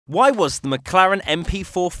Why was the McLaren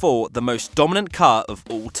MP4 the most dominant car of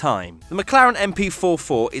all time? The McLaren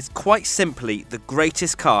MP4 is quite simply the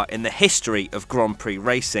greatest car in the history of Grand Prix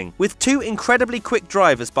racing, with two incredibly quick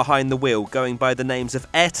drivers behind the wheel going by the names of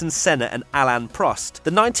Ayrton Senna and Alain Prost.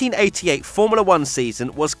 The 1988 Formula 1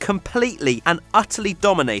 season was completely and utterly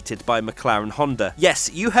dominated by McLaren Honda.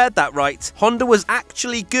 Yes, you heard that right, Honda was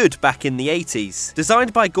actually good back in the 80s.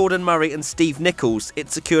 Designed by Gordon Murray and Steve Nichols,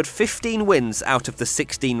 it secured 15 wins out of the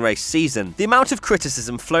 16 race season. The amount of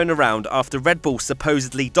criticism flown around after Red Bull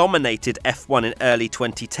supposedly dominated F1 in early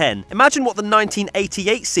 2010. Imagine what the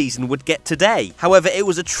 1988 season would get today. However, it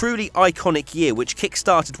was a truly iconic year which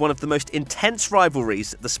kick-started one of the most intense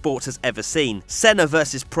rivalries the sport has ever seen. Senna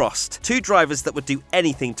versus Prost, two drivers that would do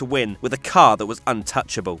anything to win with a car that was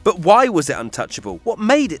untouchable. But why was it untouchable? What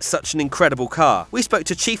made it such an incredible car? We spoke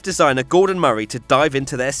to chief designer Gordon Murray to dive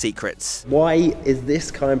into their secrets. Why is this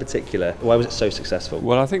car in particular, why was it so successful?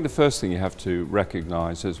 Well, I think the first thing you have to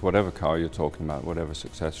recognise is whatever car you're talking about, whatever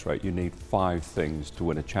success rate, you need 5 things to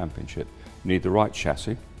win a championship. You need the right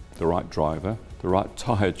chassis, the right driver, the right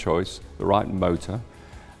tyre choice, the right motor,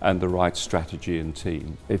 and the right strategy and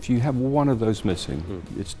team. If you have one of those missing,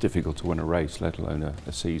 it's difficult to win a race, let alone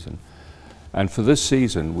a season. And for this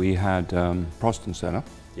season, we had Prost and Senna.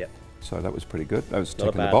 Yep. So that was pretty good. That was not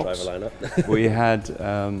ticking a the bad box. driver lineup. We had,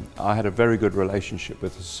 I had a very good relationship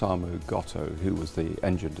with Osamu Goto, who was the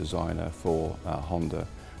engine designer for Honda,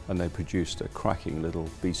 and they produced a cracking little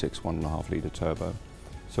V6 1.5 litre turbo.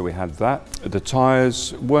 So we had that. The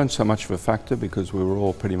tyres weren't so much of a factor because we were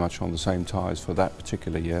all pretty much on the same tyres for that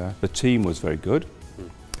particular year. The team was very good.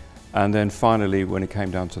 And then finally, when it came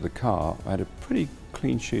down to the car, I had a pretty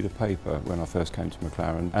clean sheet of paper when I first came to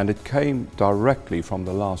McLaren, and it came directly from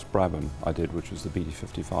the last Brabham I did, which was the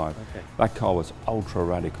BD55. Okay. That car was ultra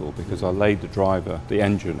radical because I laid the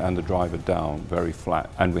engine and the driver down very flat,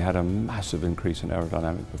 and we had a massive increase in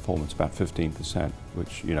aerodynamic performance, about 15%,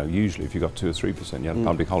 which, you know, usually if you got 2 or 3%, you had a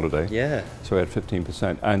public holiday. Yeah. So we had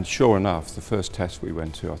 15%, and sure enough, the first test we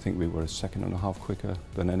went to, I think we were a second and a half quicker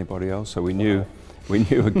than anybody else, so we knew, we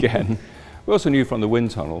knew again. We also knew from the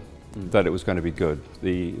wind tunnel that it was going to be good.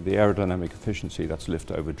 The aerodynamic efficiency, that's lift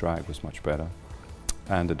over drag, was much better,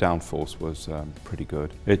 and the downforce was pretty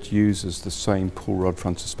good. It uses the same pull rod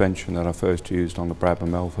front suspension that I first used on the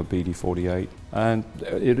Brabham Alpha BD48, and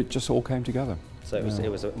it just all came together. So it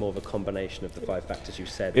was more of a combination of the 5 factors you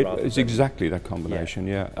said. It's exactly that combination,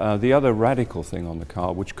 yeah. The other radical thing on the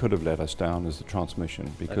car, which could have let us down, is the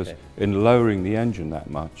transmission, because in lowering the engine that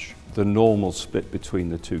much, the normal split between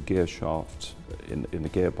the 2 gear shafts in the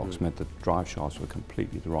gearbox meant the drive shafts were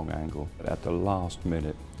completely the wrong angle. At the last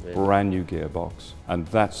minute, brand new gearbox, and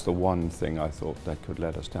that's the one thing I thought that could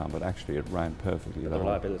let us down, but actually it ran perfectly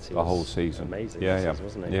the whole season. Amazing,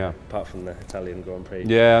 wasn't it? Yeah. Apart from the Italian Grand Prix.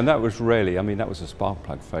 Yeah, and that was really, I mean, that was a spark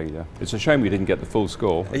plug failure. It's a shame we didn't get the full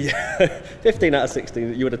score. Yeah, 15 out of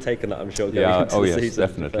 16, you would have taken that, I'm sure, going into the season.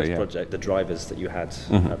 Definitely, the first project. The drivers that you had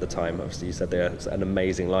at the time, obviously you said they were an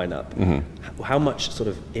amazing lineup. How much sort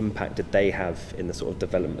of impact did they have in the sort of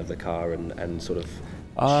development of the car and sort of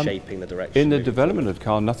shaping the direction? In the development of the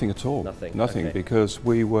car, nothing at all. Nothing, because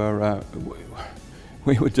we were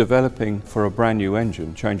developing for a brand new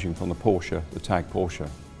engine, changing from the Porsche, the TAG Porsche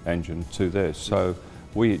engine, to this. So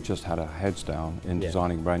we just had our heads down in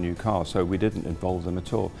designing a brand new car, so we didn't involve them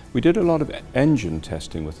at all. We did a lot of engine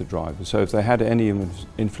testing with the drivers, so if they had any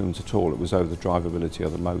influence at all, it was over the drivability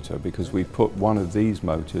of the motor, because we put one of these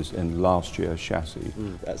motors in last year's chassis.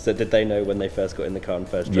 So did they know when they first got in the car and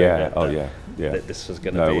first drove it? That this was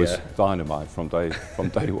going to be... No, it was dynamite from day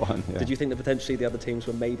one. Yeah. Did you think that potentially the other teams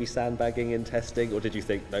were maybe sandbagging in testing, or did you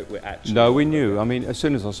think, no, we're actually... No, we knew. I mean, as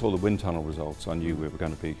soon as I saw the wind tunnel results, I knew we were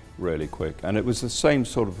going to be really quick, and it was the same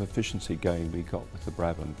sort of efficiency gain we got with the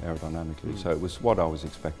Brabham aerodynamically, so it was what I was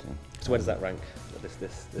expecting. So where does that rank?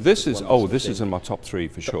 This is in my top 3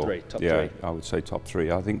 for sure. Top three. I would say top 3.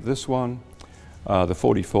 I think this one, the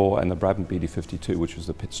 44, and the Brabham BD52, which was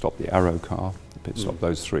the pit stop, the Arrow car, the pit stop,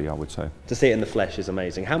 those 3 I would say. To see it in the flesh is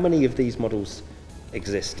amazing. How many of these models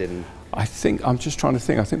exist in... I'm just trying to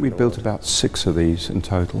think, I think we built about 6 of these in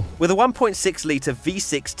total. With a 1.6 litre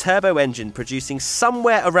V6 turbo engine producing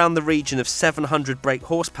somewhere around the region of 700 brake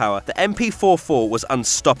horsepower, the MP4 was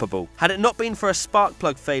unstoppable. Had it not been for a spark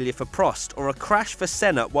plug failure for Prost or a crash for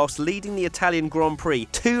Senna whilst leading the Italian Grand Prix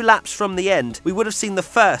 2 laps from the end, we would have seen the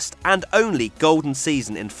first and only golden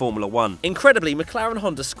season in Formula 1. Incredibly, McLaren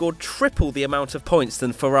Honda scored triple the amount of points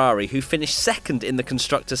than Ferrari, who finished second in the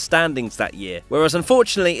constructors' standings that year, whereas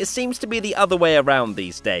unfortunately it seems to be the other way around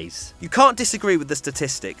these days. You can't disagree with the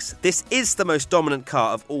statistics. This is the most dominant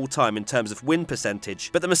car of all time in terms of win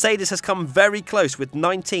percentage, but the Mercedes has come very close with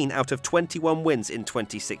 19 out of 21 wins in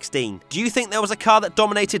 2016. Do you think there was a car that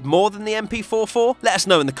dominated more than the MP44? Let us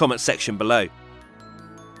know in the comments section below.